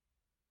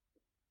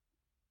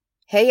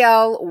Hey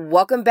y'all,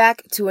 welcome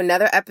back to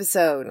another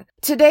episode.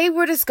 Today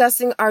we're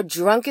discussing our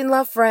drunken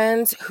love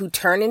friends who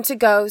turn into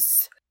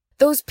ghosts,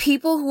 those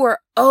people who are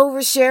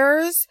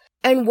oversharers,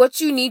 and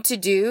what you need to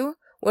do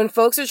when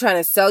folks are trying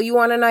to sell you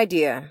on an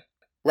idea.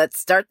 Let's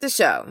start the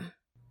show.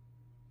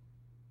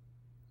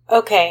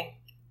 Okay,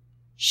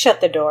 shut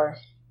the door.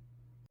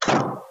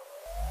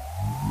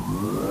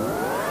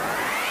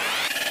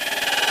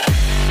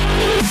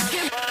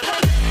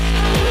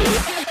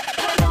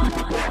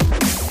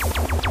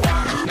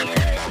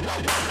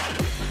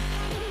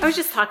 I was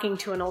just talking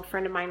to an old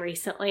friend of mine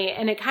recently,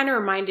 and it kind of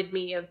reminded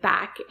me of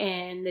back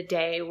in the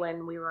day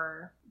when we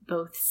were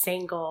both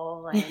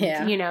single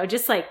and,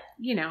 just like,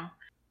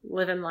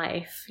 living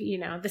life,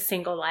 the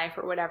single life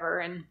or whatever,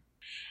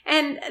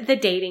 and the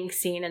dating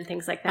scene and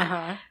things like that.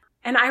 Uh-huh.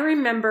 And I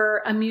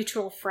remember a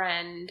mutual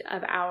friend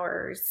of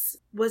ours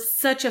was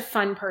such a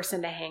fun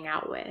person to hang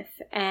out with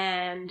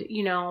and,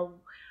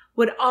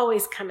 would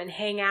always come and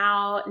hang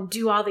out and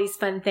do all these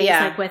fun things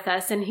like with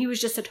us. And he was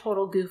just a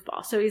total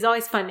goofball. So he's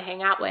always fun to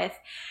hang out with.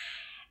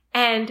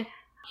 And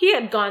he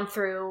had gone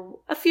through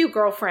a few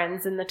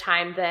girlfriends in the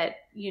time that,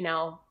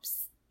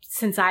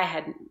 since I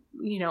had,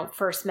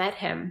 first met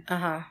him.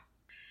 Uh-huh.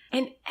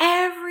 And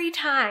every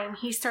time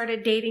he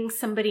started dating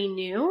somebody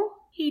new,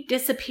 he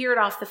disappeared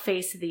off the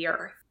face of the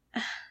earth.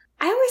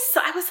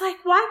 I was like,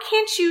 why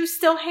can't you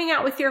still hang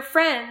out with your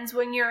friends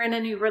when you're in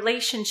a new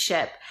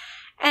relationship?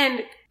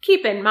 And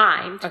keep in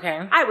mind,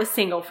 I was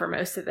single for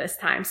most of this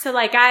time. So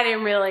I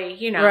didn't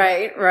really,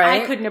 Right.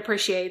 I couldn't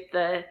appreciate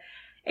the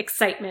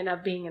excitement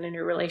of being in a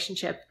new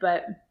relationship.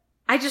 But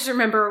I just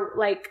remember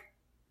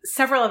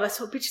several of us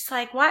would be just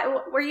like,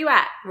 where are you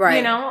at?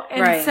 Right.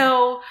 And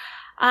so,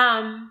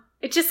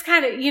 it just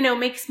kind of,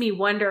 makes me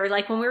wonder,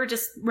 when we were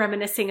just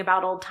reminiscing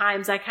about old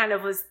times, I kind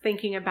of was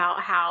thinking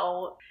about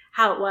how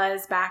it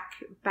was back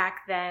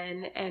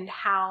then and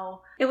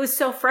how it was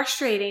so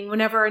frustrating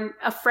whenever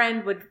a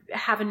friend would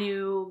have a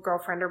new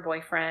girlfriend or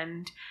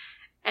boyfriend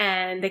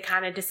and they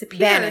kind of disappeared.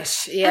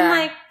 Vanish,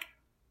 yeah.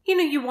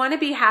 And you want to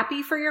be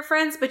happy for your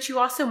friends, but you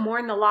also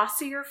mourn the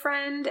loss of your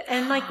friend.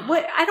 And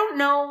what, I don't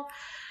know.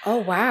 Oh,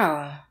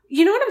 wow.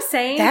 You know what I'm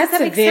saying? That's Does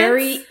that make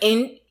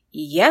sense?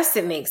 Yes,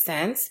 it makes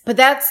sense. But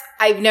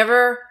I've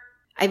never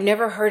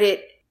heard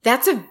it.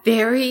 That's a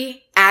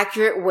very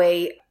accurate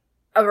way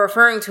of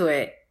referring to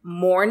it.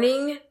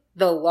 Mourning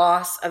the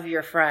loss of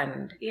your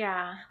friend.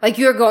 Yeah.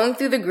 You're going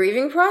through the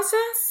grieving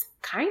process?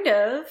 Kind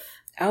of.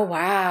 Oh,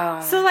 wow.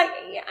 So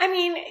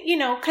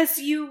because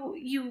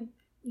you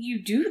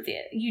do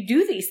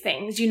these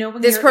things,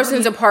 when this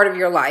person's a part of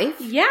your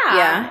life. Yeah.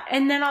 Yeah.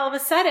 And then all of a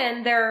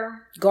sudden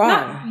they're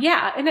gone.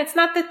 And it's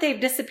not that they've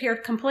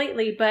disappeared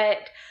completely,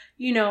 but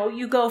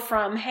you go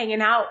from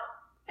hanging out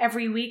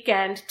every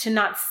weekend to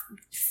not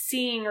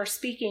seeing or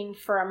speaking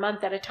for a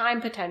month at a time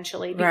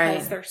potentially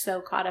because they're so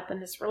caught up in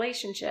this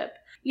relationship,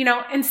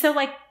 and so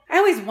I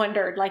always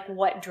wondered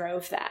what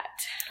drove that.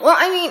 Well,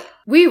 I mean,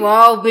 we've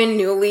all been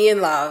newly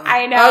in love.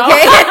 I know.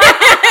 Okay.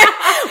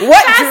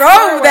 What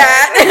drove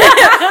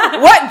that?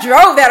 What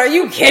drove that? Are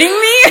you kidding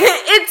me?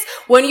 It's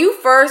when you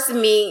first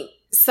meet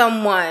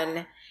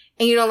someone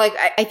and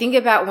I think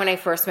about when I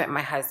first met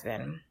my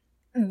husband.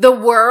 The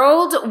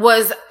world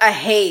was a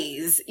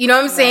haze. You know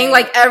what I'm saying?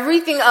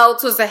 Everything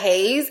else was a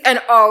haze and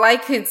all I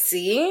could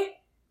see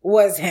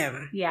was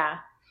him. Yeah.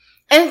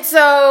 And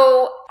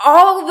so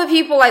all the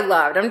people I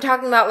loved, I'm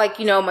talking about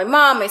my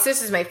mom, my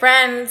sisters, my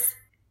friends,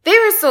 they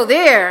were still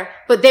there,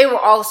 but they were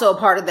also a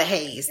part of the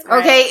haze. Okay.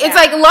 Right, It's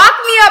lock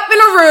me up in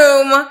a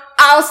room.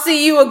 I'll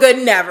see you a good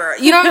never.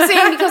 You know what I'm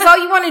saying? Because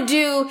all you want to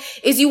do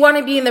is you want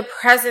to be in the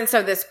presence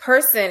of this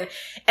person.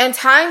 And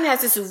time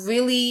has this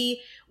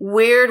really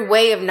weird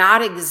way of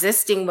not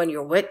existing when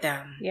you're with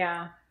them.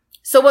 Yeah.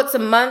 So what's a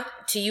month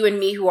to you and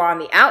me who are on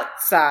the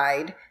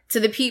outside to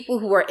the people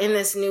who are in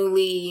this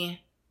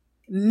newly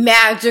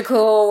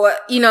magical,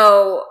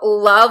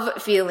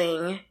 love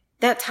feeling?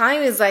 That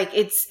time is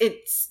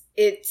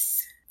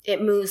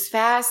it moves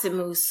fast. It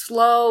moves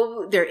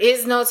slow. There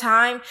is no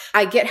time.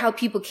 I get how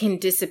people can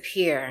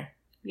disappear.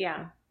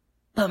 Yeah.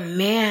 But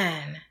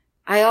man,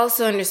 I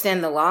also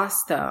understand the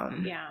loss though.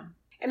 Yeah.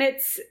 And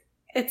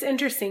it's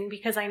interesting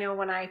because I know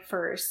when I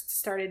first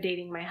started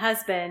dating my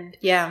husband,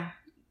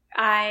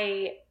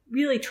 I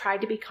really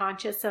tried to be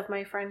conscious of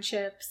my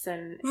friendships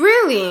and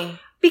really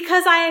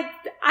because I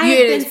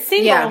had been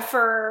single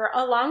for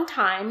a long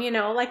time,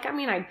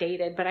 I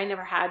dated, but I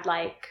never had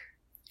I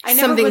never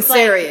something was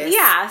serious.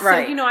 So,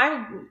 right.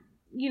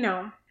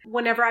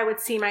 whenever I would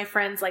see my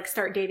friends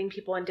start dating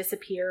people and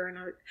disappear and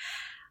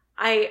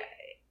I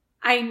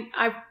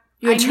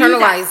You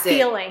internalized it.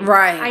 Feeling.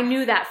 Right. I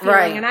knew that feeling.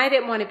 Right. And I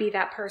didn't want to be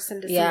that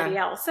person to somebody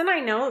else. And I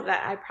know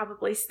that I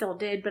probably still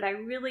did, but I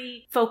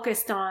really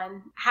focused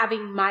on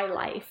having my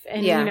life.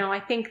 And, I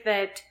think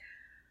that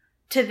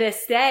to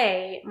this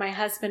day, my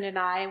husband and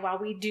I, while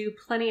we do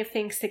plenty of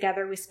things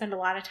together, we spend a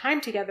lot of time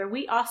together,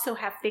 we also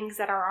have things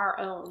that are our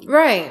own.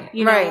 Right.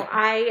 You know,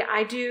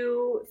 I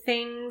do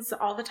things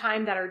all the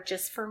time that are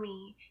just for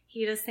me.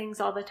 He does things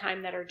all the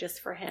time that are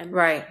just for him.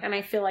 Right. And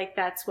I feel like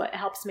that's what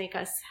helps make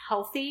us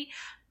healthy.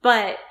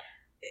 But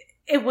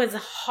it was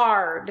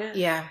hard.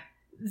 Yeah.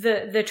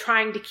 The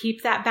trying to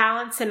keep that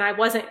balance. And I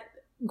wasn't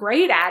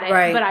great at it,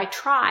 right. but I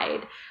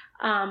tried.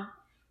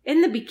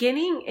 In the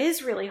beginning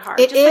is really hard.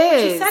 It just like what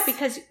is. you said,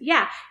 because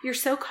you're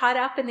so caught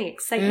up in the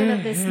excitement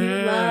of this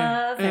new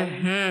love.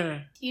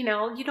 And, you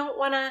know, you don't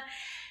want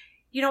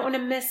to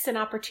miss an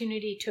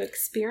opportunity to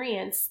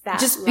experience that.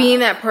 Just love. being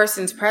that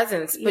person's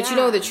presence. But you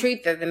know, the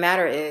truth of the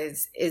matter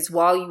is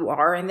while you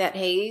are in that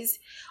haze,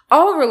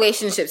 all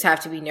relationships have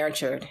to be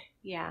nurtured.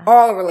 Yeah.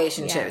 All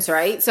relationships,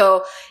 right?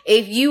 So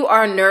if you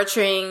are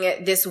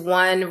nurturing this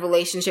one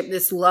relationship,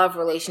 this love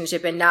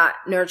relationship, and not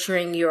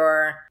nurturing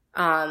your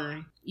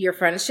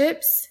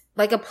friendships,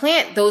 like a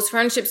plant, those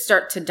friendships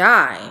start to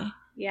die.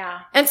 Yeah.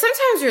 And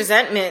sometimes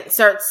resentment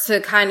starts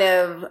to kind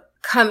of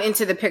come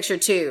into the picture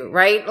too,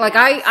 right? Like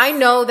I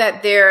know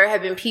that there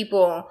have been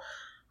people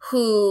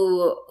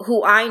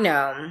who I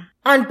know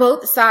on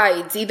both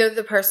sides, either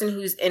the person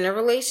who's in a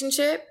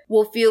relationship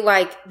will feel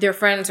like their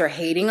friends are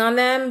hating on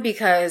them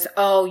because,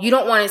 oh, you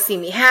don't want to see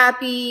me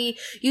happy.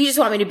 You just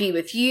want me to be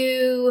with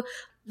you.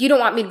 You don't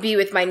want me to be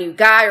with my new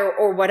guy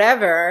or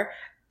whatever.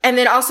 And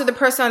then also the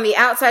person on the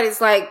outside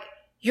is like,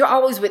 you're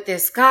always with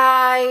this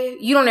guy.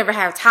 You don't ever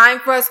have time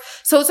for us.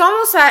 So it's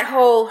almost that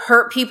whole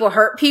hurt people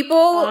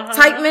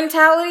type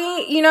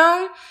mentality, you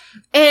know?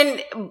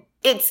 And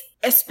it's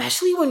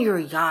especially when you're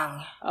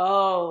young.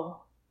 Oh,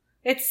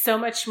 it's so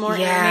much more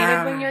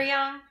animated when you're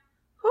young.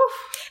 Whew.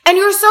 And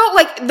you're so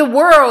like the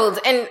world,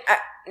 and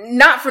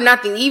not for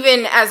nothing,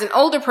 even as an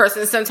older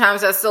person,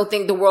 sometimes I still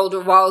think the world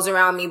revolves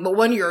around me. But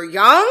when you're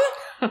young,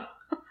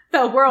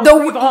 the world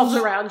revolves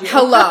around you.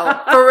 Hello,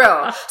 for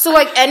real. So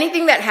like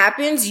anything that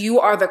happens, you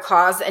are the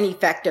cause and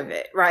effect of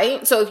it,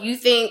 right? So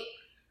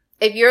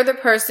if you're the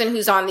person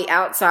who's on the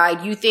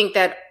outside, you think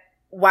that,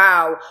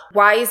 wow,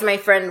 why is my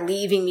friend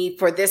leaving me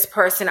for this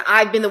person?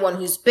 I've been the one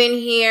who's been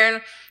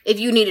here. If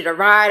you needed a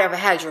ride, I've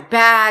had your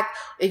back.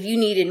 If you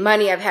needed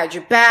money, I've had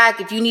your back.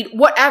 If you need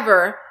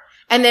whatever.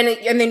 And then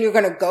you're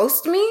going to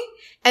ghost me.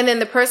 And then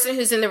the person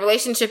who's in the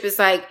relationship is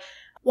like,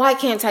 why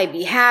can't I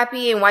be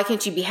happy? And why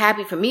can't you be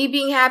happy for me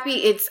being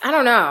happy? I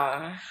don't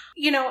know.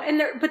 You know,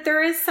 but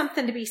there is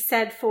something to be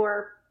said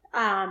for,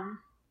 I'm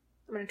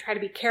going to try to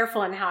be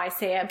careful in how I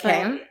say it.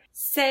 Okay. But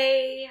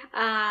say,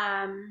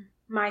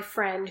 my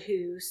friend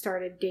who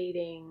started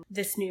dating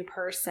this new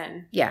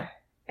person. Yeah.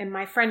 And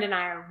my friend and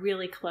I are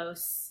really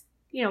close.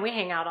 You know, we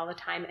hang out all the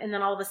time. And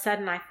then all of a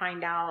sudden I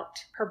find out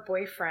her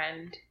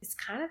boyfriend is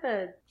kind of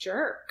a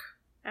jerk.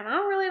 And I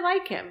don't really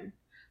like him.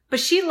 But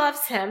she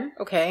loves him.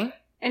 Okay.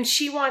 And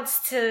she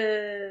wants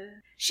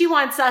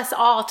us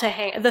all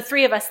to the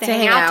three of us to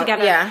hang out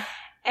together. Yeah.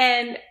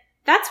 And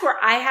that's where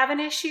I have an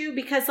issue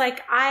because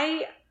like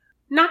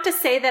not to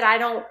say that I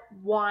don't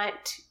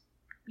want,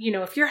 you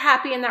know, if you're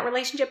happy in that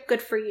relationship, good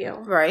for you.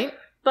 Right.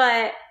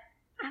 But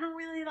I don't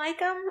really like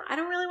him. I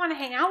don't really want to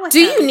hang out with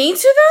him. Do him. you need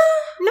to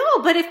though?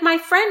 No, but if my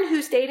friend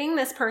who's dating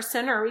this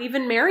person or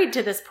even married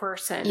to this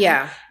person,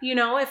 you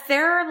know, if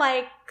they're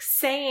like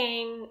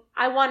saying,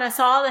 I want us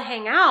all to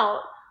hang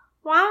out,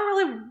 well, I don't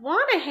really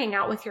want to hang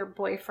out with your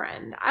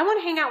boyfriend. I want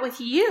to hang out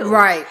with you.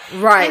 Right.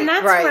 And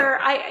that's where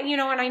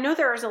and I know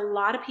there's a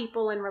lot of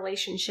people in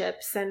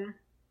relationships and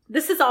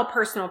this is all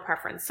personal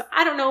preference. So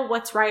I don't know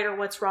what's right or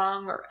what's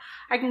wrong, or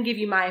I can give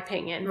you my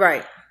opinion.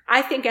 Right.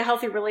 I think a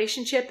healthy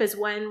relationship is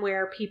one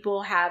where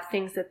people have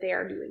things that they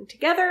are doing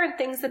together and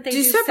things that they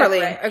do separately.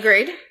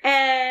 Agreed.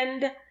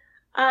 And when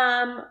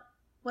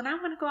I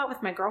want to go out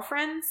with my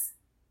girlfriends,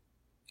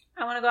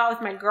 I want to go out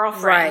with my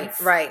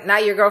girlfriends. Right.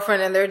 Not your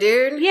girlfriend and their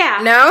dude?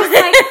 Yeah. No?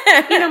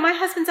 Like, you know, my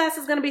husband's ass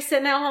is going to be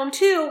sitting at home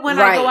too when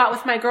I go out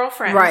with my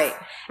girlfriends. Right.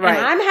 And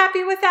I'm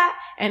happy with that.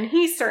 And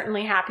he's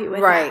certainly happy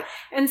with that.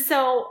 And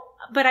so,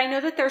 but I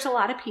know that there's a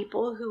lot of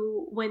people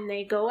who, when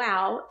they go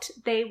out,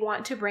 they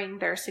want to bring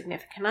their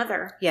significant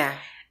other. Yeah.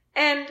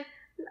 And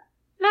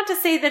not to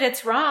say that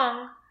it's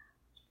wrong,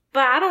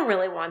 but I don't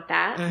really want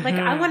that. Mm-hmm. Like,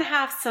 I want to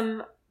have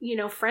some, you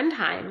know, friend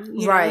time.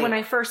 You know, when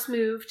I first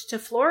moved to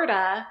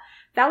Florida,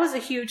 that was a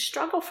huge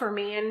struggle for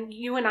me. And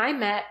you and I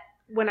met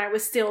when I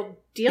was still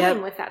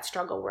dealing with that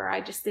struggle where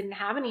I just didn't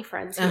have any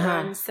friends here.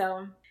 And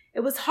so it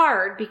was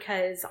hard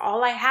because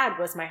all I had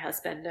was my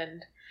husband.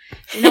 And,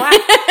 you know,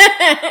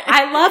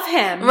 I love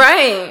him.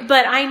 Right.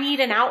 But I need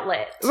an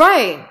outlet.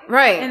 Right.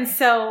 And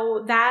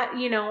so that,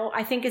 you know,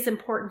 I think is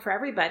important for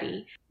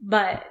everybody.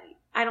 But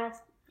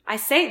I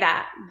say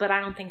that, but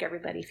I don't think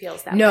everybody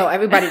feels that way. No,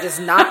 everybody does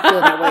not feel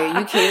that way. Are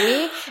you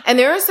kidding me? And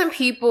there are some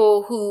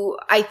people who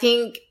I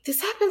think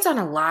this happens on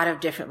a lot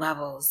of different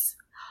levels.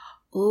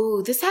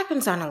 Ooh, this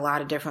happens on a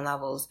lot of different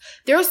levels.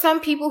 There are some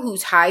people who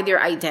tie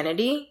their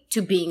identity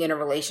to being in a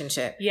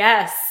relationship.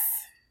 Yes.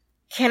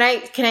 Can I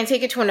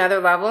take it to another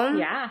level?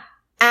 Yeah.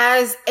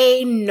 As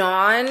a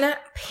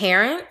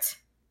non-parent,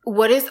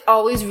 what is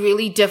always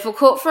really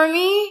difficult for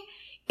me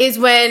is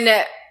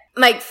when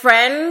like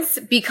friends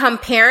become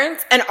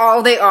parents and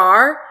all they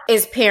are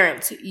is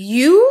parents.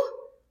 You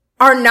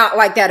are not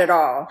like that at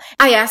all.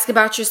 I ask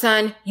about your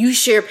son. You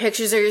share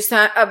pictures of your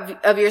son,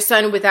 of your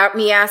son without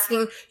me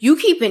asking. You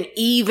keep an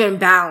even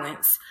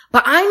balance.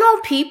 But I know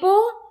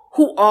people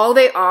who all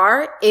they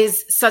are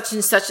is such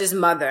and such's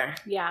mother.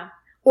 Yeah.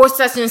 Or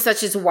such and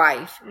such's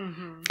wife.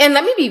 Mm-hmm. And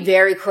let me be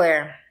very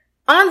clear.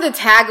 On the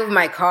tag of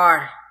my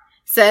car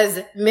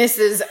says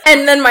Mrs.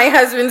 and then my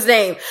husband's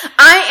name.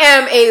 I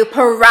am a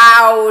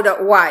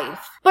proud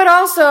wife. But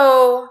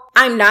also,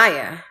 I'm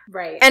Naya.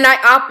 Right. And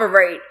I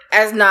operate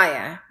as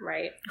Naya.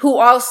 Right. Who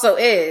also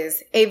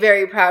is a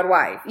very proud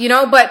wife, you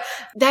know? But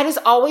that has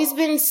always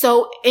been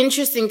so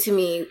interesting to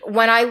me.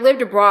 When I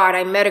lived abroad,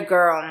 I met a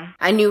girl.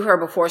 I knew her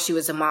before she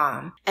was a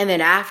mom. And then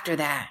after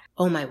that,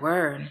 oh my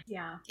word.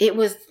 Yeah. It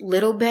was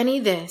little Benny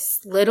this,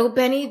 little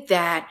Benny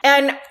that.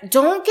 And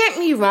don't get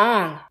me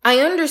wrong. I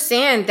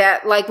understand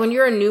that like when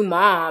you're a new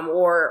mom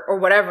or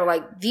whatever,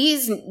 like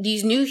these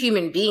new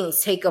human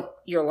beings take up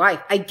your life.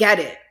 I get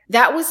it.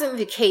 That wasn't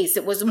the case.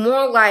 It was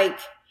more like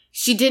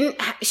she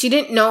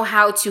didn't know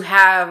how to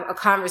have a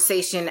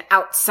conversation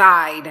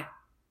outside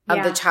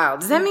of the child.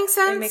 Does that make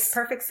sense? It makes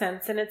perfect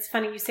sense. And it's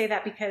funny you say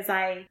that because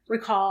I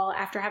recall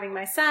after having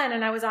my son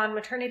and I was on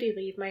maternity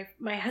leave,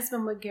 my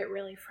husband would get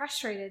really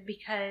frustrated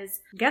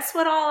because guess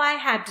what all I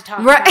had to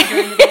talk about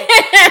during the day?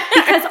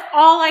 Because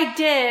all I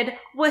did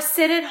was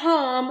sit at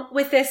home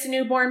with this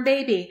newborn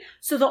baby.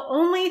 So the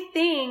only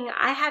thing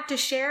I had to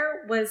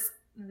share was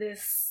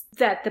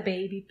that the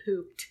baby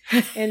pooped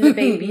and the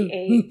baby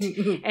ate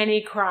and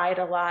he cried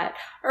a lot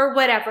or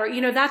whatever.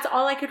 You know, that's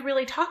all I could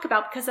really talk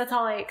about because that's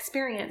all I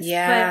experienced.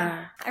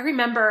 Yeah. But I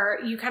remember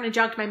you kind of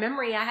jogged my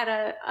memory. I had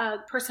a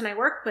person I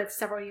worked with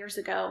several years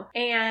ago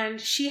and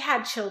she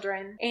had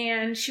children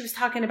and she was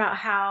talking about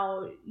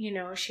how, you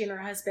know, she and her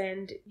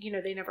husband, you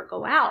know, they never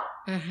go out.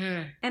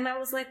 Mm-hmm. And I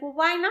was like, well,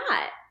 why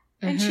not?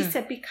 And she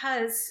said,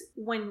 because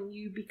when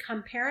you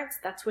become parents,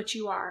 that's what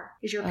you are,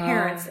 is your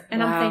parents.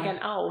 And I'm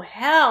thinking, oh,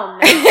 hell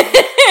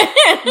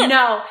no.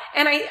 No.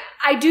 And I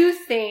do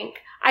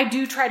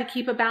try to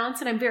keep a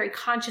balance and I'm very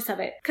conscious of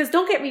it. Because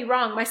don't get me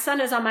wrong, my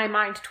son is on my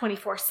mind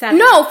 24/7.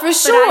 No, for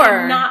sure. But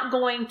I am not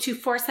going to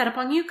force that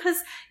upon you because,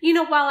 you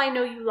know, while I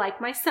know you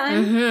like my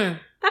son,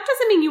 that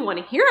doesn't mean you want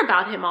to hear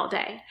about him all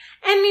day.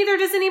 And neither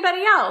does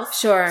anybody else.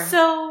 Sure.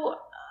 So...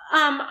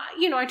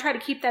 you know, I try to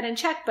keep that in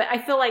check, but I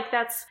feel like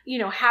that's, you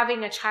know,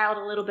 having a child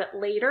a little bit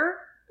later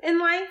in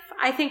life,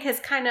 I think has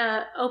kind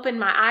of opened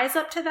my eyes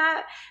up to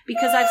that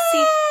because I've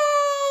seen,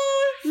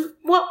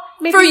 well,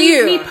 maybe for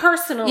you, me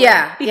personally,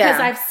 because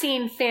I've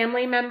seen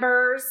family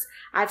members,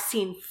 I've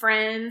seen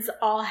friends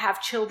all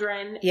have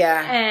children,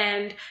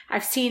 and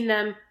I've seen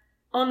them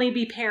only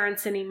be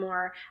parents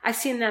anymore. I've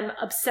seen them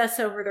obsess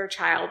over their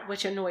child,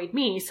 which annoyed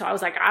me. So I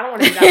was like, I don't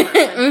want to be that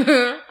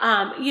person.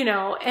 You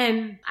know,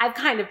 and I've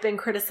kind of been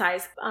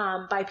criticized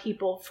by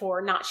people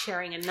for not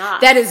sharing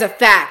enough. That is a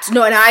fact.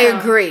 No, and I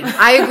agree.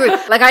 I agree.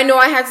 Like, I know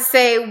I had to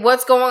say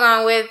what's going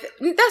on with,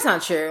 that's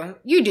not true.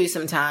 You do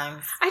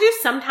sometimes. I do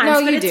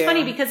sometimes, but it's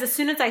funny because as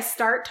soon as I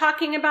start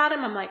talking about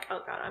him, I'm like, oh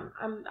God,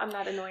 I'm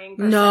not annoying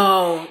person.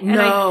 No.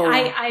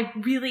 I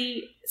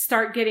really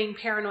start getting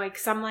paranoid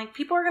because I'm like,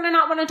 people are going to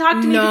not want to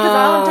talk to me because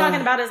all I'm talking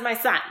about is my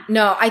son.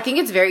 No, I think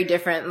it's very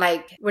different.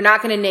 Like, we're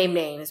not going to name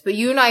names, but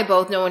you and I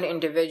both know an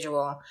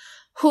individual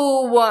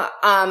who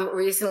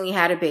recently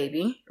had a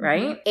baby,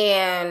 right? Mm-hmm.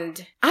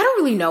 And I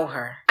don't really know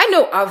her. I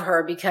know of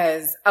her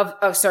because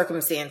of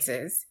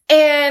circumstances.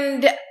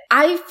 And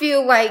I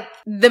feel like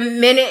the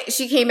minute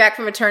she came back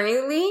from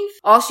maternity leave,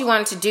 all she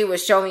wanted to do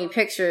was show me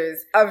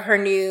pictures of her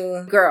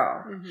new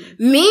girl.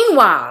 Mm-hmm.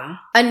 Meanwhile,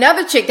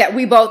 another chick that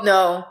we both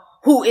know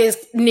who is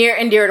near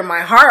and dear to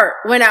my heart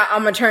went out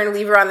on maternity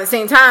leave around the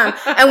same time.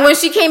 And when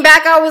she came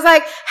back, I was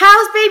like,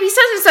 how's baby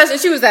such and such? And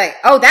she was like,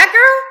 oh, that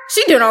girl?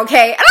 She doing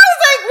okay. And I was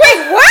like,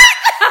 wait, what?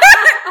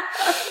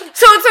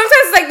 So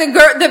sometimes like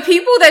the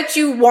people that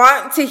you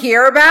want to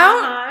hear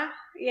about.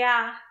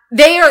 Yeah.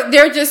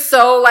 They're just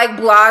so like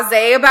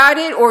blasé about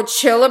it or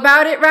chill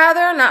about it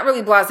rather. Not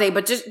really blasé,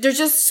 but they're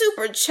just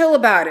super chill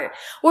about it.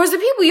 Whereas the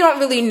people you don't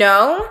really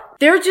know,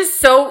 they're just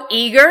so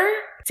eager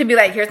to be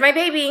like, here's my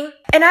baby.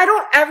 And I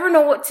don't ever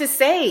know what to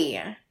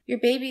say. Your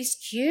baby's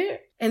cute?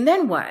 And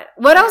then what?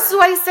 What else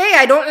do I say?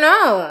 I don't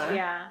know.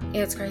 Yeah.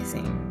 It's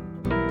crazy.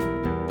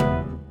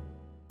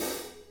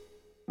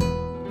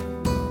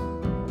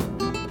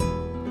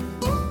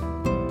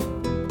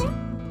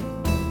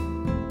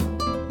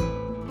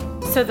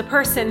 So the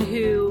person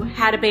who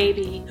had a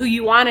baby, who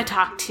you want to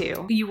talk to,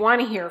 who you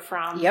want to hear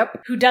from,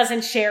 who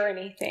doesn't share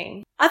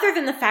anything, other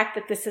than the fact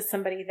that this is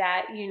somebody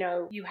that, you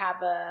know, you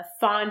have a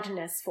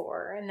fondness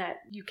for and that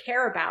you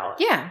care about.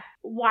 Yeah.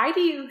 Why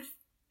do you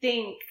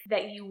think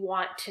that you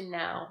want to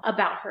know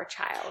about her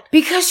child?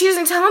 Because she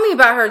doesn't tell me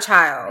about her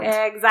child.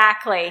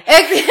 Exactly. So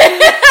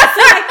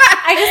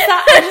I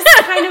just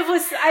kind of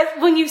was,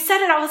 when you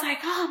said it, I was like,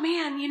 oh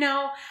man, you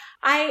know,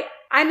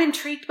 I'm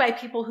intrigued by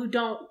people who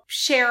don't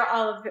share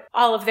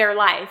all of their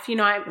life, you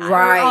know,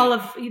 all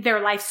of their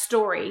life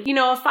story. You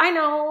know, if I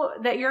know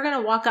that you're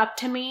going to walk up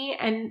to me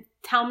and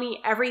tell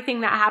me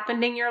everything that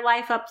happened in your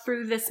life up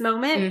through this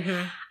moment,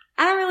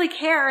 I don't really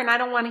care and I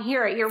don't want to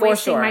hear it. You're For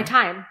wasting sure. my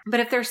time.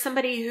 But if there's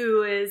somebody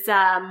who is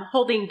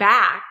holding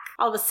back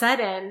all of a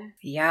sudden,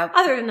 Yep.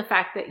 other than the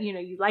fact that,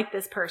 you like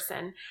this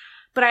person,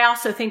 but I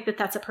also think that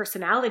that's a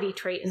personality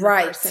trait in the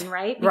Right. person,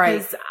 right? Right.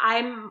 Because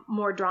I'm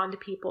more drawn to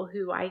people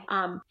who I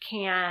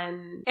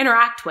can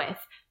interact with.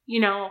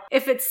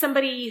 If it's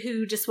somebody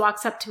who just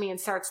walks up to me and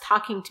starts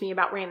talking to me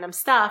about random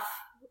stuff,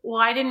 well,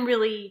 I didn't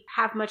really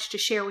have much to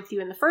share with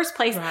you in the first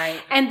place.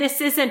 Right. And this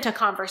isn't a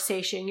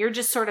conversation. You're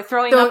just sort of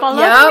throwing So- up all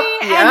yep, over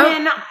me yep.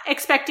 and then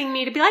expecting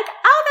me to be like,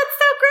 oh, that's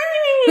so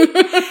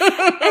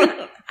great.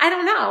 And I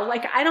don't know.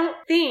 Like, I don't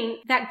think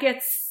that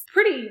gets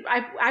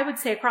I would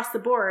say across the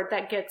board,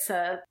 that gets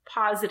a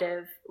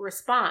positive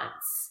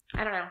response.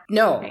 I don't know. What do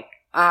you No, think?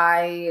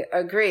 I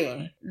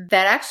agree.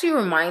 That actually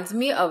reminds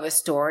me of a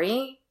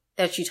story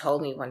that you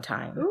told me one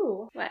time.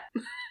 Ooh, what?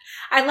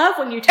 I love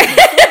when you tell me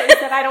stories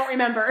that I don't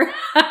remember.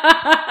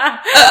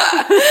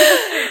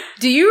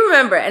 Do you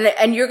remember,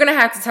 and you're going to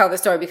have to tell the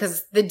story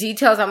because the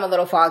details I'm a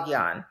little foggy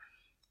on.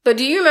 But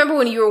do you remember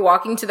when you were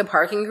walking to the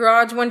parking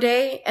garage one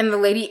day and the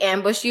lady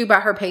ambushed you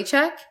about her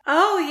paycheck?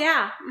 Oh,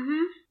 yeah.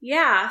 Mm-hmm.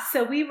 Yeah.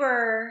 So we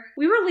were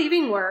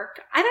leaving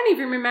work. I don't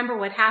even remember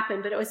what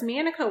happened, but it was me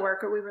and a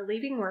coworker. We were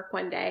leaving work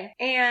one day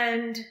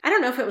and I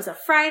don't know if it was a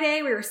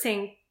Friday. We were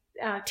saying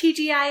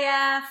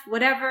TGIF,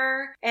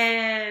 whatever.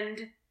 And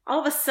all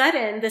of a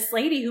sudden, this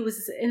lady who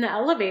was in the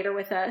elevator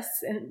with us,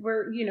 and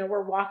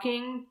we're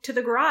walking to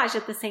the garage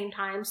at the same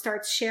time,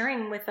 starts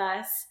sharing with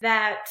us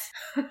that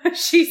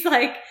she's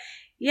like,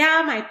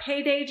 yeah, my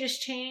payday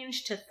just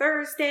changed to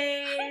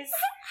Thursdays.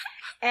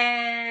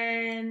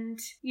 And,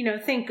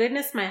 thank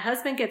goodness my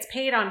husband gets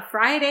paid on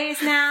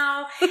Fridays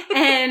now.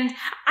 And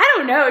I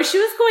don't know, she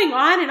was going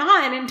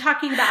on and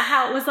talking about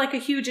how it was like a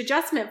huge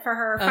adjustment for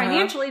her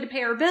financially to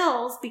pay her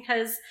bills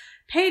because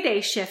payday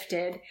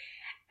shifted.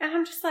 And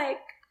I'm just like,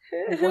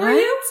 who are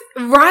you?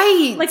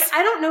 Right. Like,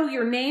 I don't know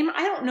your name.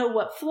 I don't know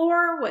what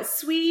floor, what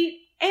suite,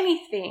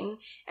 anything.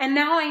 And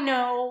now I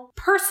know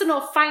personal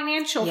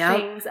financial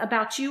things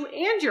about you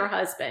and your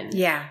husband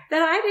Yeah.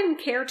 that I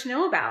didn't care to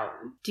know about.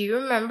 Do you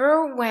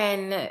remember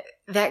when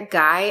that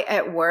guy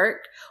at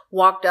work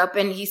walked up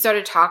and he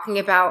started talking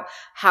about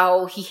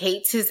how he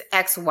hates his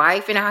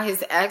ex-wife and how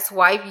his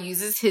ex-wife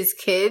uses his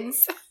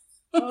kids?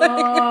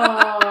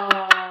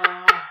 Oh.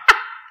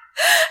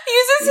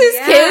 Uses his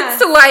kids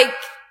to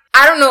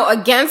I don't know,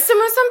 against him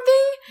or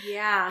something?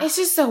 Yeah. It's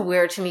just so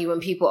weird to me when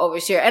people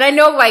overshare. And I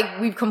know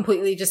we've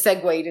completely just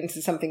segued into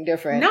something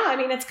different. No, I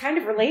mean, it's kind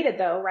of related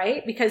though,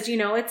 right? Because,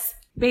 it's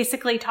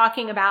basically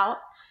talking about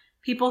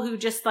people who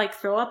just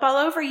throw up all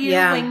over you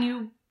when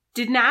you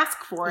didn't ask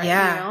for it,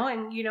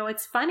 and,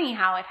 it's funny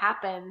how it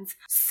happens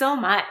so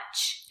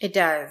much. It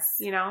does.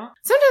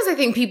 Sometimes I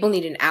think people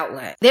need an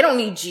outlet. They don't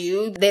need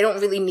you. They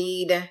don't really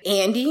need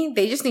Andy.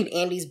 They just need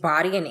Andy's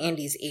body and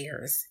Andy's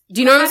ears.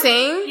 Do you know what I'm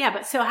saying? Yeah,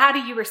 but so how do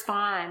you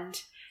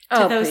respond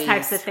to those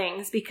types of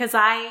things? Because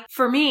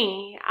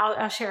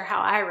I'll share how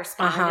I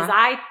respond. Because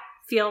I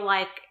feel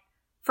like,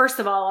 first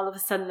of all of a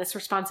sudden this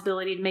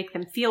responsibility to make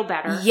them feel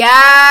better.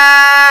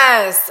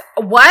 Yes.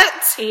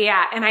 What?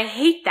 Yeah. And I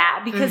hate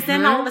that because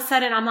then all of a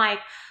sudden I'm like,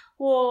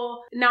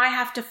 well, now I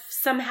have to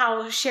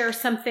somehow share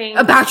something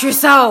about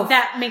yourself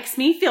that makes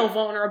me feel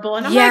vulnerable.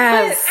 And I'm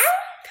yes.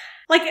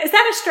 like, is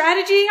that a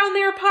strategy on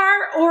their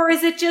part? Or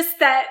is it just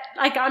that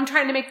I'm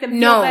trying to make them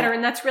feel better?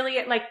 And that's really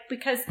it.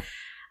 Because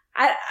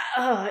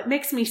it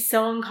makes me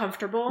so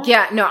uncomfortable.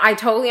 Yeah, no, I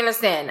totally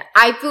understand.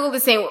 I feel the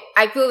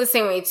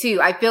same way too.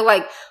 I feel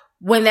like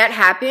when that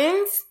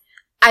happens,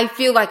 I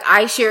feel like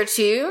I share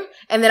too.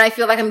 And then I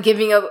feel like I'm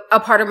giving a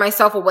part of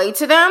myself away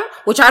to them,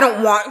 which I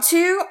don't want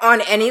to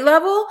on any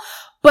level.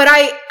 But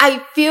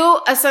I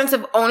feel a sense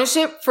of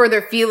ownership for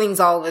their feelings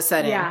all of a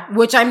sudden,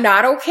 which I'm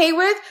not okay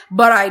with,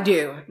 but I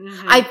do.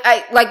 Mm-hmm.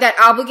 I like that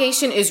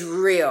obligation is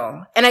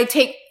real and I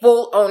take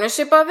full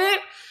ownership of it.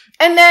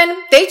 And then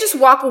they just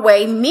walk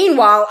away.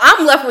 Meanwhile,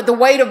 I'm left with the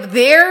weight of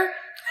their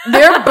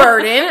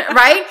burden,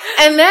 right?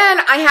 And then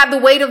I have the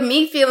weight of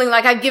me feeling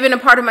like I've given a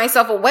part of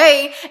myself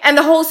away and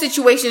the whole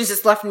situation is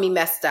just left me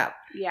messed up.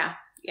 Yeah.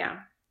 Yeah.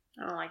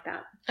 I don't like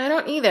that. I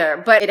don't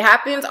either, but it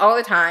happens all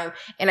the time.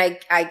 And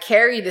I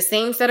carry the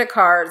same set of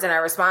cards and I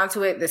respond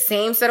to it the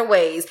same set of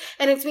ways.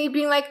 And it's me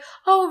being like,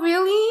 oh,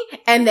 really?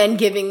 And then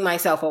giving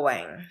myself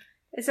away.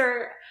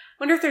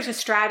 Wonder if there's a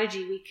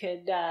strategy we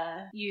could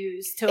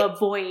use to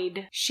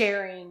avoid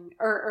sharing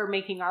or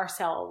making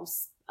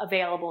ourselves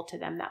available to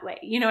them that way.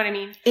 You know what I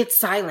mean? It's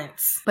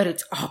silence, but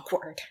it's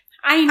awkward.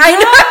 I know.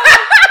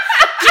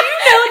 Do you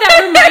know,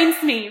 that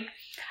reminds me.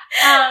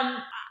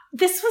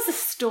 This was a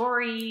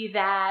story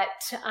that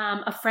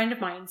a friend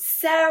of mine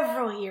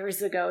several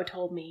years ago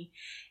told me.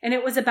 And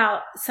it was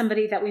about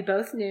somebody that we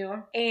both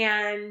knew.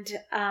 And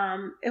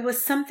it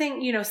was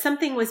something,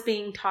 something was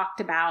being talked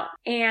about.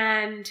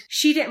 And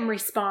she didn't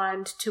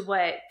respond to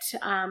what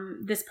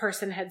this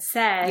person had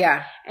said.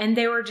 Yeah. And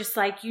they were just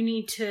like, you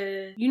need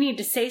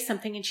to say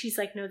something. And she's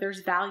like, no, there's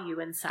value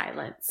in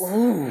silence.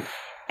 Ooh.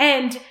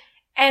 And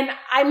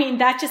I mean,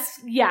 that just,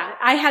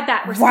 I had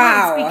that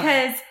response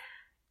because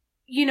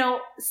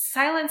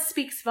silence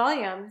speaks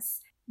volumes.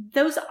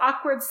 Those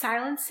awkward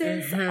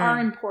silences are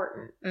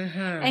important.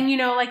 And,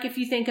 like if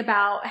you think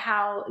about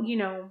how,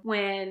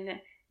 when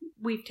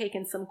we've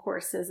taken some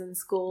courses in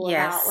school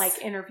about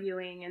like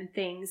interviewing and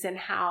things and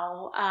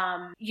how,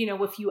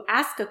 if you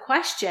ask a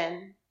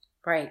question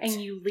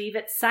and you leave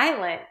it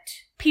silent,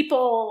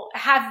 people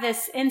have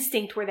this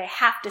instinct where they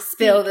have to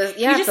speak. Fill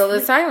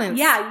the silence.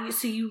 Yeah.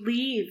 So you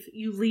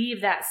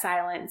leave that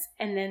silence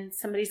and then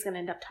somebody's going to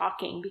end up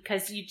talking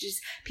because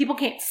people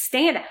can't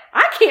stand it.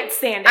 I can't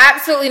stand it.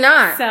 Absolutely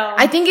not. So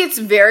I think it's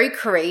very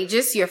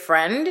courageous, your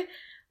friend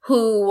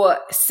who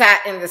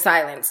sat in the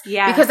silence.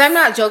 Yeah. Because I'm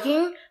not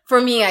joking. For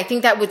me, I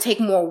think that would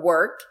take more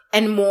work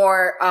and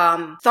more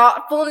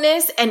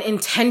thoughtfulness and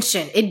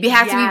intention. It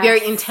has to be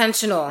very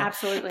intentional.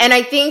 Absolutely. And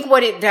I think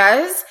what it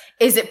does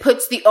is it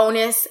puts the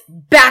onus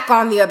back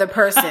on the other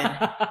person.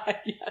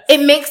 Yes.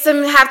 It makes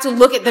them have to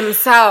look at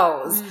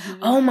themselves.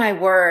 Oh my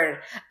word.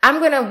 I'm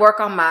going to work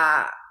on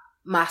my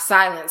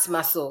silence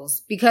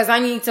muscles because I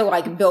need to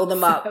like build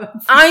them up.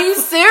 I'm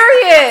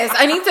serious.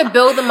 I need to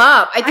build them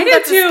up. I think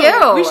that's a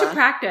skill. We should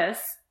practice.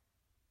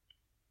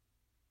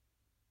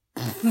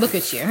 Look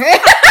at you. You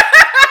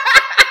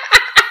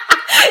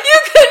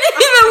couldn't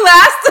even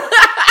last the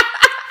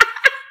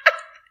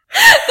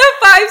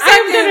 5 seconds.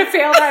 I'm going to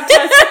fail that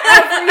test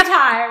every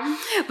time.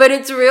 But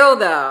it's real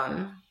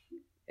though.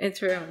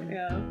 It's real.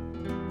 Yeah.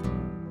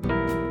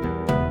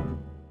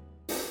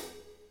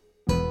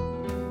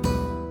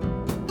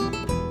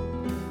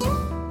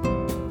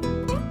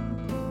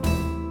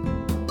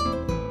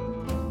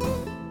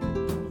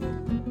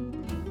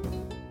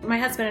 My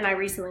husband and I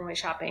recently went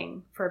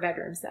shopping for a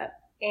bedroom set.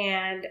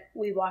 And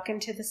we walk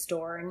into the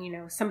store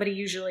and, somebody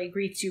usually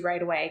greets you right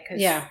away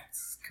because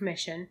it's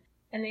commission.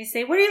 And they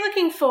say, what are you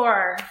looking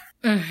for?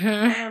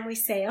 And we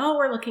say, oh,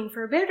 we're looking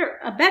for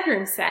a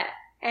bedroom set.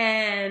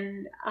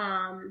 And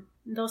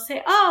they'll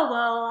say, oh,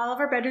 well, all of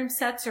our bedroom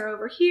sets are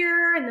over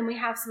here. And then we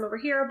have some over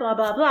here, blah,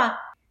 blah, blah.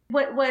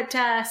 What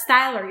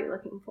style are you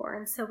looking for?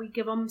 And so we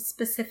give them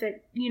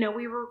specific,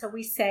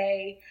 we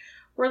say,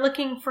 we're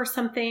looking for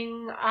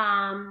something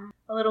a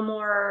little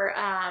more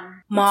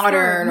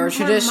modern or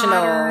traditional.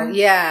 Modern.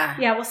 Yeah.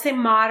 Yeah, we'll say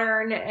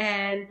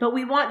modern, but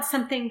we want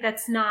something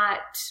that's not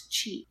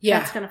cheap. Yeah.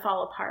 That's going to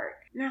fall apart.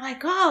 And they're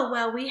like, oh,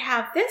 well, we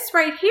have this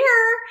right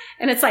here.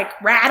 And it's like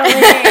rattling.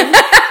 And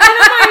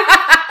I'm like,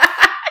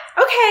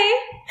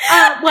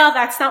 okay, well,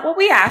 that's not what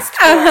we asked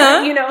for,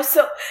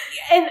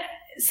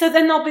 So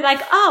then they'll be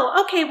like,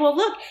 oh, okay, well,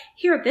 look,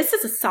 here, this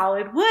is a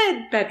solid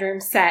wood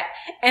bedroom set.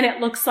 And it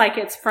looks like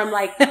it's from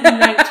like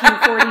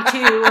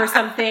 1942 or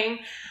something.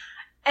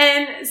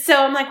 And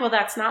so I'm like, well,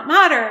 that's not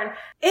modern.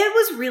 It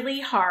was really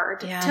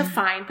hard to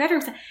find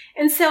bedroom sets.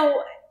 And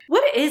so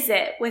what is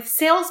it with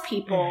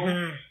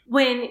salespeople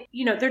when,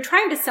 they're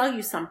trying to sell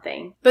you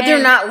something, but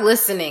they're not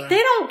listening?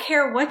 They don't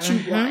care what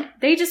you want.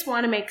 They just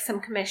want to make some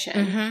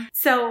commission.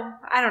 So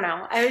I don't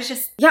know. I was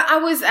just... Yeah, I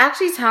was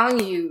actually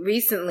telling you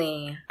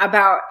recently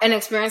about an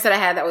experience that I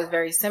had that was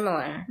very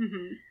similar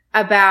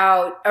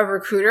about a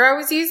recruiter I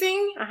was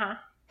using.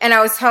 And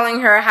I was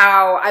telling her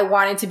how I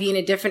wanted to be in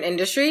a different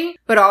industry,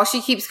 but all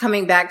she keeps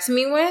coming back to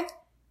me with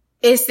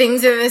is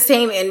things in the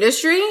same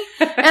industry.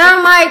 And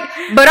I'm like,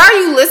 but are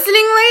you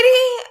listening,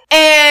 lady?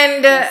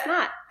 And it's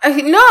not.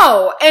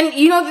 No. And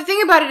the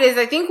thing about it is,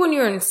 I think when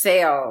you're in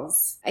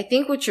sales, I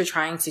think what you're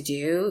trying to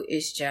do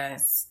is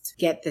just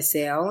get the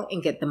sale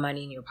and get the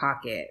money in your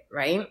pocket,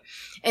 right?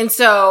 And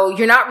so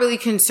you're not really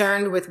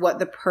concerned with what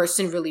the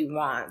person really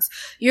wants.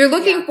 You're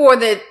looking for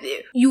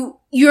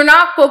you're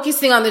not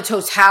focusing on the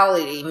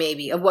totality,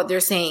 maybe, of what they're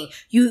saying.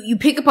 You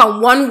pick up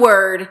on one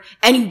word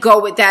and you go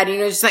with that and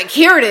you're just like,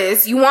 here it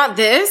is. You want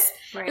this?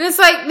 Right. And it's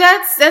like,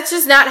 that's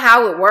just not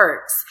how it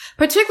works.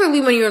 Particularly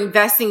when you're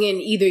investing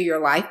in either your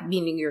life,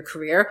 meaning your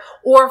career,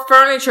 or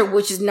furniture,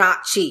 which is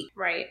not cheap.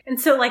 Right. And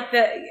so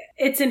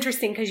it's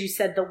interesting because you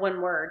said the one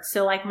word.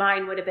 So like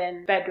mine would have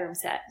been bedroom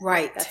set.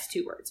 Right. That's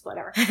 2 words,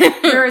 whatever.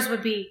 Yours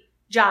would be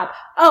job.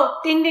 Oh,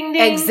 ding, ding,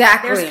 ding.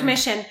 Exactly. There's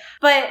commission.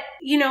 But,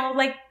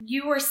 like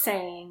you were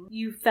saying,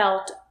 you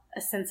felt a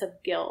sense of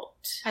guilt.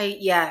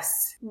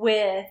 Yes.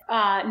 With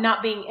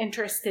not being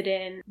interested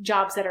in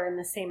jobs that are in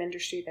the same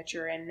industry that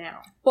you're in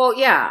now. Well,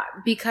 yeah,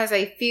 because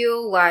I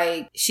feel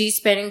like she's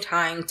spending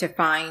time to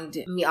find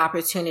me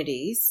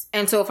opportunities.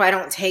 And so if I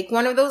don't take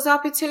one of those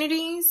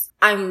opportunities,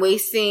 I'm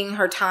wasting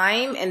her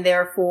time and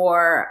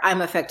therefore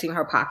I'm affecting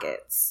her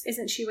pockets.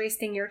 Isn't she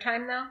wasting your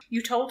time though?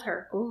 You told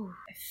her. Ooh,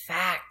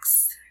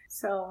 facts.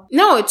 So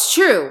no, it's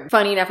true.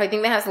 Funny enough, I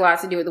think that has a lot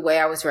to do with the way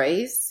I was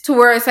raised. To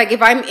where it's like,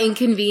 if I'm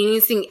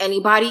inconveniencing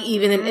anybody,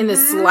 even in the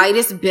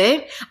slightest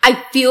bit,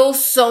 I feel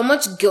so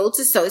much guilt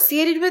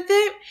associated with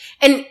it.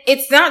 And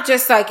it's not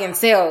just like in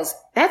sales.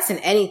 That's in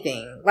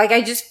anything. Like,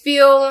 I just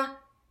feel,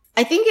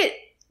 I think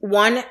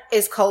one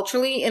is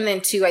culturally, and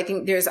then 2, I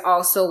think there's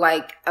also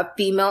like a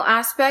female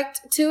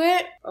aspect to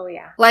it. Oh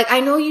yeah. Like,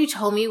 I know you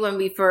told me when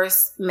we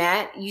first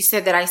met, you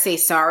said that I say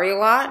sorry a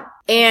lot.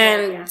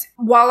 And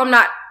while I'm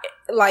not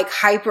like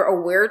hyper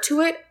aware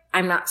to it,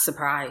 I'm not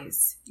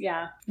surprised.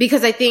 Yeah.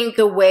 Because I think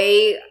the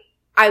way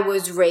I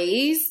was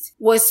raised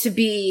was to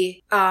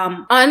be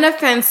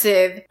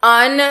unoffensive,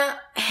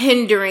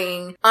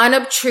 unhindering,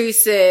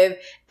 unobtrusive,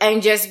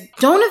 and just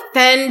don't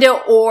offend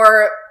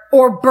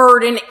or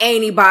burden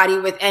anybody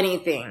with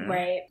anything.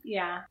 Right.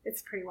 Yeah.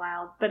 It's pretty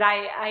wild. But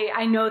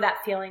I know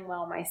that feeling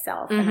well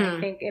myself. And I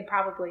think it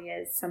probably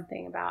is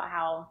something about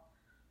how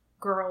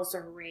girls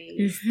are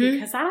raised.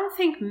 Because I don't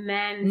think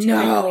men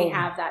typically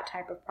have that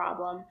type of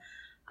problem.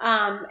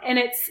 And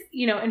it's,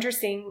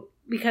 interesting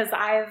because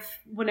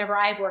whenever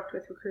I've worked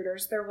with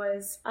recruiters, there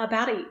was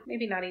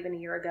maybe not even a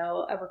year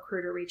ago, a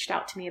recruiter reached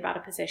out to me about a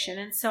position.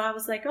 And so I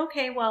was like,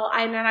 okay, well,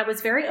 I was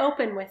very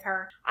open with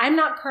her. I'm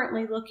not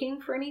currently looking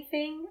for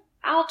anything.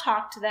 I'll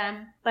talk to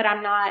them, but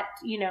I'm not,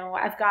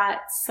 I've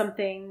got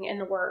something in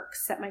the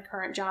works at my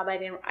current job. I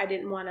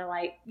didn't want to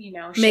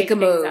make a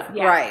move.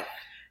 Yeah. Right.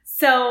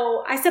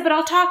 So I said, but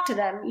I'll talk to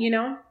them,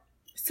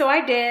 So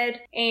I did,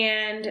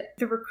 and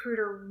the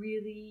recruiter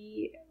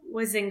really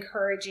was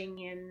encouraging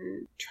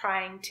in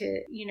trying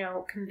to,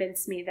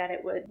 convince me that it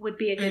would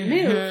be a good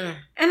move.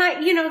 And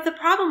the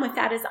problem with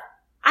that is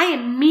I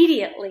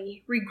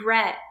immediately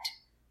regret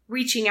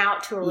reaching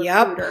out to a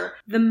recruiter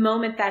the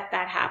moment that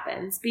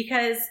happens,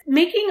 because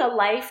making a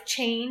life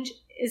change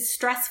is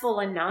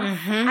stressful enough.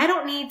 I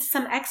don't need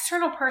some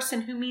external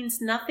person who means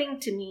nothing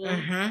to me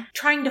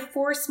trying to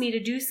force me to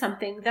do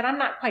something that I'm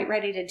not quite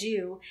ready to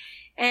do.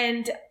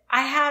 And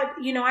I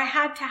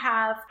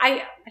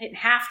didn't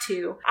have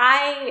to.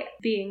 I,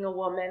 being a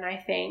woman, I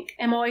think,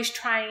 am always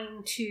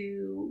trying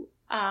to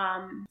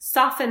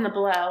soften the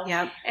blow.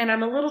 Yep. And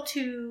I'm a little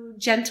too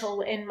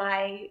gentle in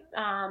my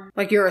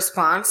like your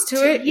response to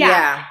it?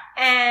 Yeah.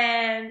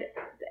 And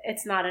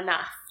it's not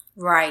enough.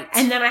 Right.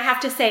 And then I have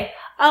to say,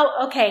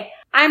 oh, okay,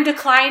 I'm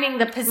declining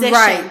the position.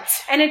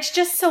 Right. And it's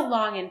just so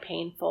long and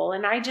painful.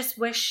 And I just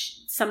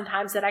wish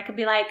sometimes that I could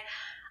be like,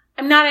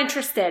 I'm not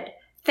interested.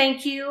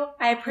 Thank you.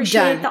 I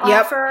appreciate the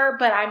offer,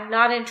 but I'm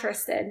not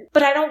interested.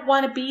 But I don't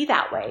want to be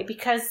that way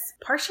because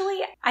partially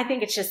I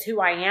think it's just who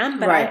I am.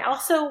 But I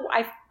also,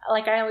 I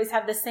always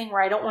have this thing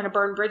where I don't want to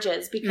burn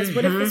bridges because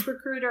what if this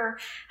recruiter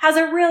has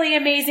a really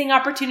amazing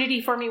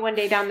opportunity for me one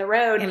day down the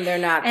road and they're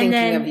not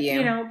thinking of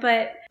you,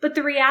 but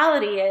the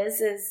reality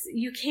is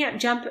you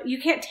can't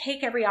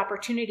take every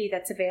opportunity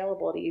that's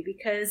available to you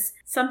because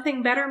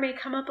something better may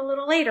come up a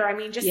little later. I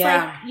mean,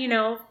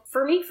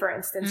 for me, for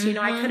instance,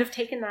 I could have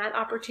taken that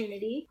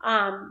opportunity.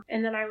 And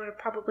then I would have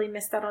probably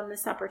missed out on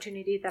this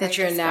opportunity that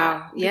you're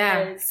now.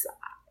 Yeah. Because,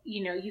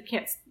 you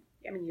can't,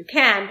 you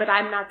can, but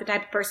I'm not the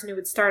type of person who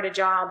would start a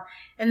job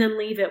and then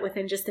leave it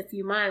within just a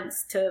few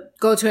months to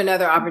go to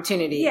another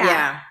opportunity.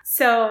 Yeah.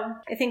 So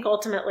I think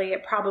ultimately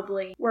it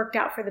probably worked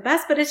out for the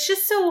best, but it's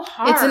just so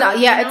hard. It's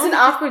an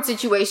awkward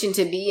situation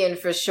to be in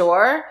for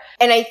sure.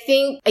 And I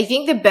think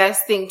the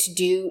best thing to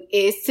do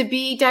is to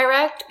be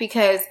direct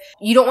because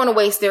you don't want to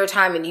waste their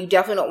time and you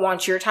definitely don't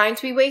want your time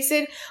to be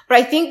wasted. But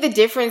I think the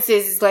difference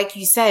is like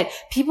you said,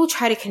 people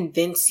try to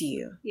convince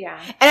you. Yeah.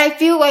 And I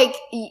feel like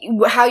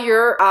how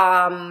your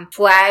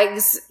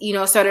flags,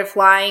 started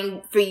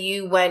flying for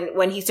you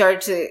when he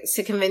started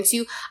to convince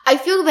you. I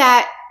feel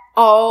that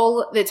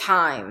all the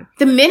time.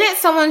 The minute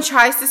someone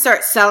tries to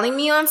start selling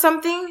me on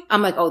something,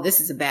 I'm like, oh,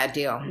 this is a bad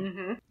deal.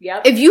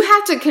 Yep. If you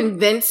have to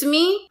convince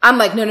me, I'm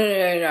like, no.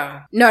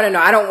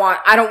 I don't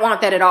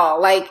want that at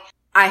all. Like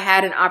I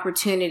had an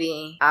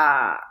opportunity,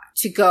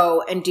 to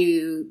go and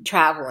do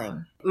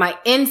traveling. My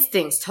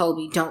instincts told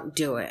me don't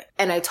do it.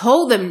 And I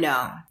told them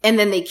no. And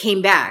then they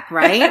came back,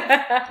 right?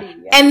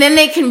 And then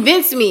they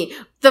convinced me.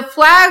 The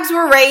flags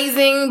were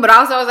raising, but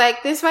also I was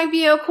like, this might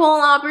be a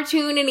cool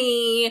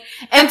opportunity.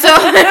 And so, and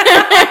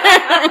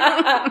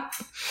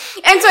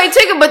so I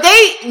took it, but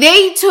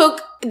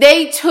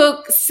they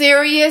took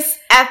serious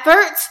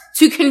efforts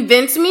to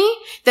convince me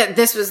that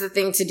this was the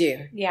thing to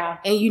do. Yeah.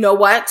 And you know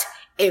what?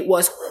 It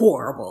was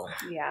horrible.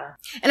 Yeah.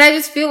 And I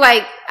just feel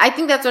like, I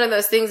think that's one of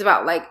those things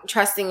about like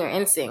trusting your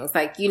instincts.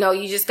 Like, you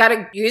just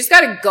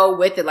gotta go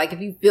with it. Like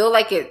if you feel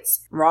like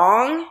it's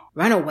wrong,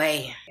 run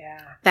away. Yeah.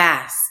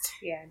 Fast.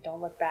 Yeah.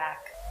 Don't look back.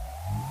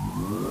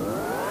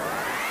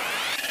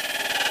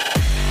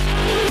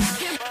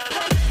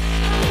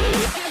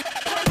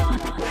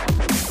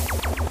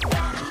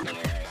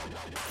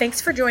 Thanks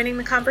for joining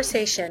the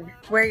conversation.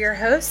 We're your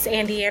hosts,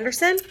 Andy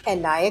Anderson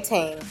and Nia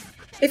Tane.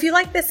 If you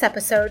like this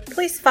episode,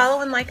 please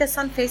follow and like us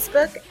on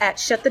Facebook at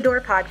Shut the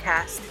Door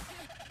Podcast.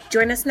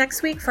 Join us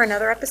next week for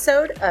another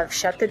episode of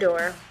Shut the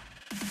Door.